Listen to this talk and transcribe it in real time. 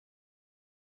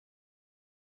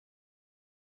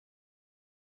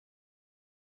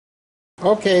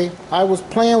Okay, I was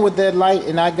playing with that light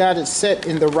and I got it set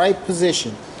in the right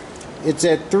position. It's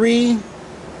at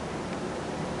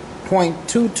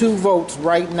 3.22 volts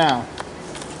right now.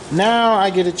 Now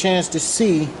I get a chance to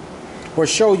see or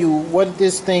show you what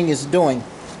this thing is doing.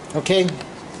 Okay,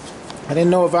 I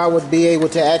didn't know if I would be able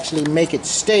to actually make it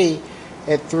stay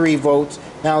at 3 volts.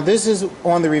 Now this is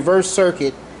on the reverse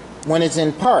circuit when it's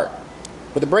in park,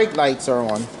 but the brake lights are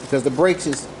on because the brakes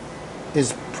is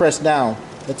pressed down.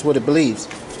 That's what it believes.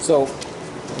 So,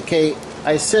 okay,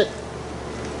 I set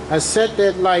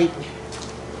that light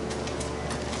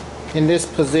in this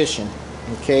position.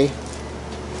 Okay.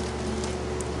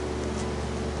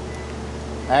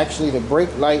 Actually, the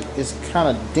brake light is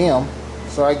kind of dim,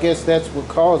 so I guess that's what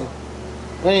caused it.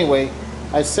 Anyway,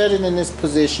 I set it in this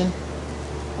position.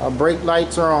 Brake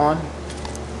lights are on.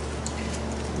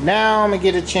 Now I'm gonna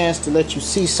get a chance to let you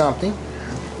see something.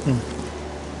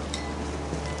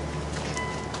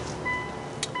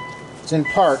 It's in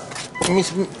park.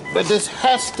 But this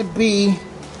has to be.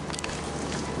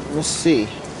 Let's see.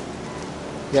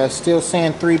 Yeah, it's still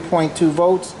saying 3.2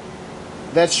 volts.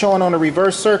 That's showing on the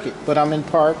reverse circuit, but I'm in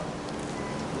park.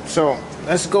 So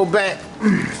let's go back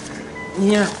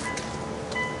here.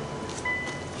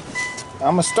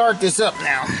 I'm gonna start this up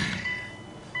now,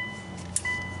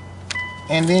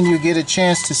 and then you get a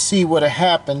chance to see what'll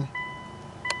happen.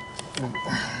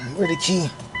 Where's the key?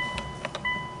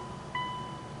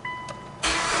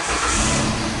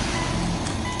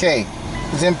 Okay,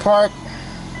 it's in park.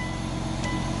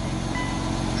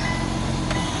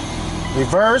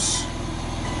 Reverse.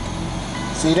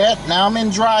 See that? Now I'm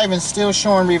in drive and still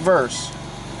showing reverse.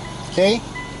 Okay?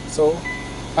 So,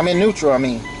 I'm in neutral, I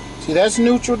mean. See, that's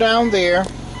neutral down there.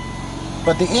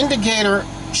 But the indicator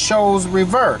shows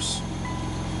reverse.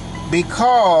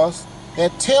 Because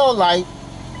that tail light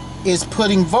is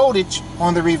putting voltage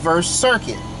on the reverse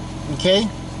circuit. Okay?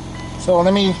 So,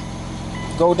 let me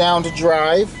go down to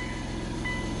drive.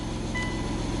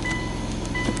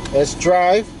 That's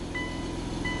drive.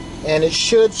 And it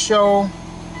should show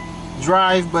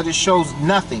drive, but it shows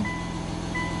nothing.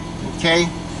 Okay,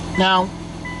 now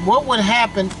what would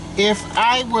happen if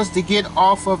I was to get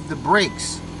off of the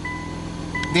brakes?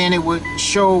 Then it would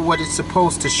show what it's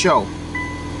supposed to show.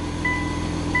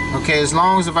 Okay, as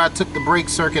long as if I took the brake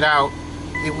circuit out,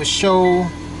 it would show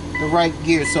the right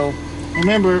gear. So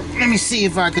remember, let me see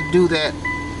if I could do that.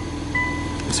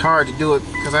 It's hard to do it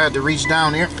because I had to reach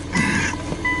down there.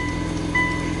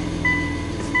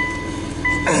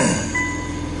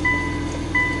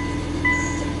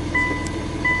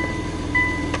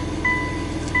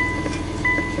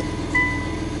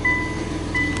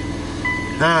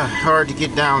 Hard to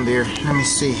get down there. Let me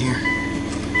see here.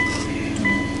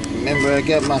 Remember, I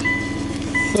got my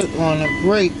foot on the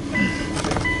brake.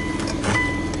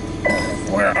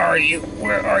 Where are you?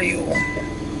 Where are you?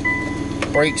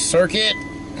 Brake circuit.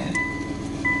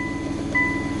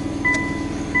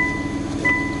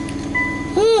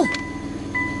 Whew.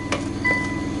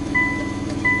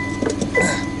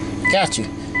 Got you.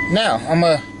 Now, I'm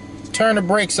gonna turn the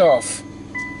brakes off.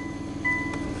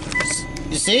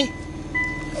 You see?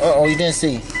 Uh-oh, you didn't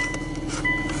see.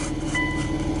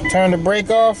 Turn the brake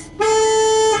off.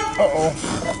 Uh-oh.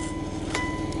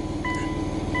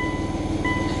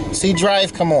 See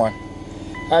drive come on.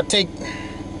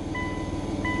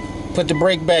 Put the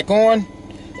brake back on.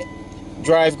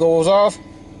 Drive goes off.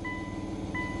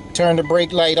 Turn the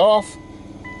brake light off.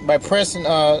 By pressing,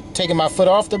 taking my foot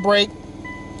off the brake.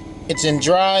 It's in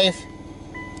drive.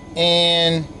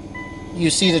 And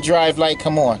you see the drive light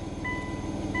come on.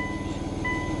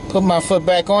 Put my foot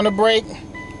back on the brake,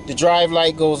 the drive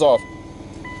light goes off.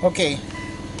 Okay,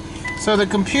 so the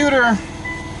computer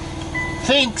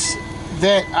thinks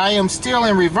that I am still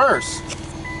in reverse,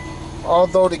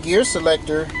 although the gear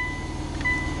selector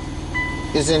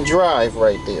is in drive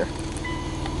right there.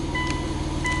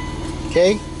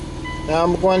 Okay, now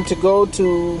I'm going to go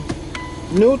to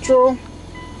neutral,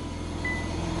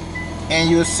 and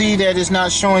you'll see that it's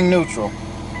not showing neutral.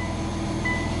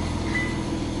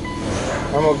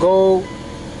 I'm going to go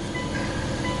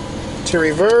to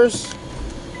reverse,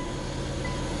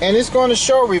 and it's going to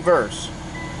show reverse.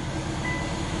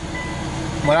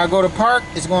 When I go to park,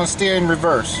 it's going to stay in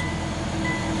reverse.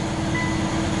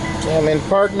 Okay, I'm in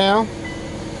park now.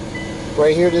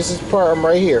 Right here, this is park. I'm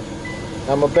right here.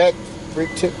 I'm going back,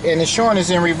 and it's showing it's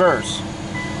in reverse.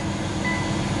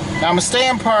 Now I'm going to stay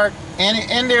in park,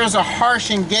 and there's a harsh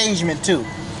engagement too.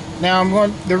 Now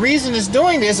the reason it's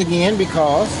doing this again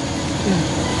because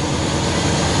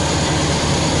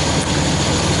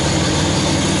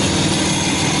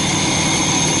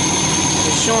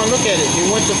it's showing, look at it,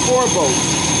 it went to 4 volts.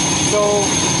 So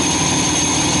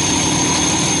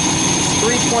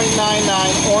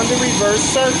 3.99 on the reverse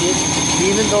circuit,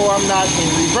 even though I'm not in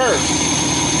reverse.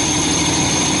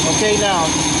 Okay, now,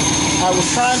 I was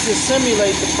trying to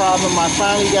simulate the problem. I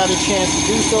finally got a chance to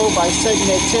do so by setting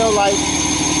that tail light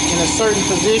in a certain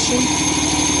position.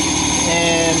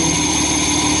 And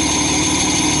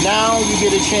now you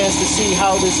get a chance to see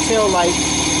how this tail light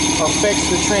affects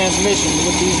the transmission.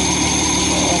 With these,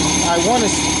 I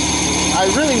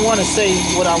really want to say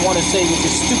what I want to say, which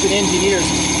is stupid engineers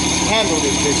handled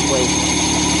it this way.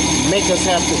 Make us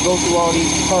have to go through all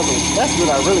these puzzles. That's what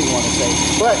I really want to say.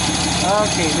 But,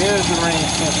 okay, there's the range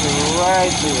sensor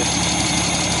right there.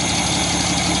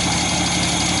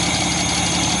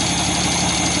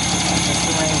 That's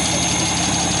the range sensor.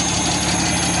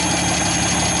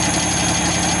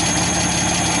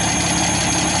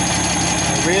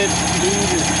 The red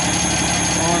lead is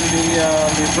on the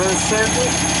reverse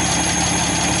circuit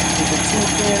with the 2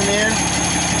 pin there.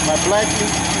 My black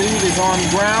lead is on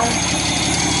ground.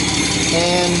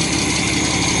 And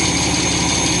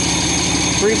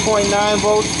 3.9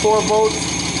 volts, 4 volts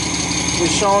is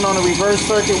shown on the reverse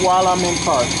circuit while I'm in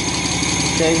park.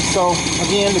 Okay, so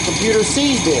again, the computer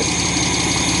sees this.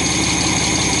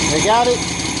 They got it?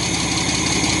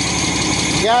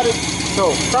 Got it?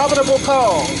 So, profitable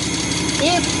calls.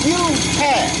 If you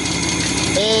have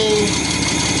a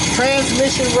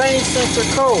transmission range sensor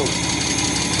code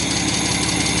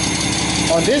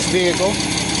on this vehicle,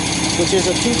 which is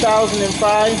a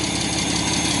 2005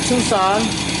 Tucson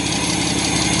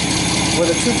with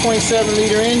a 2.7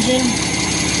 liter engine,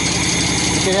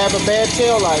 you can have a bad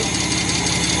tail light.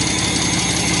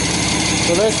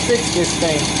 So let's fix this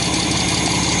thing.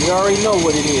 We already know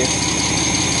what it is.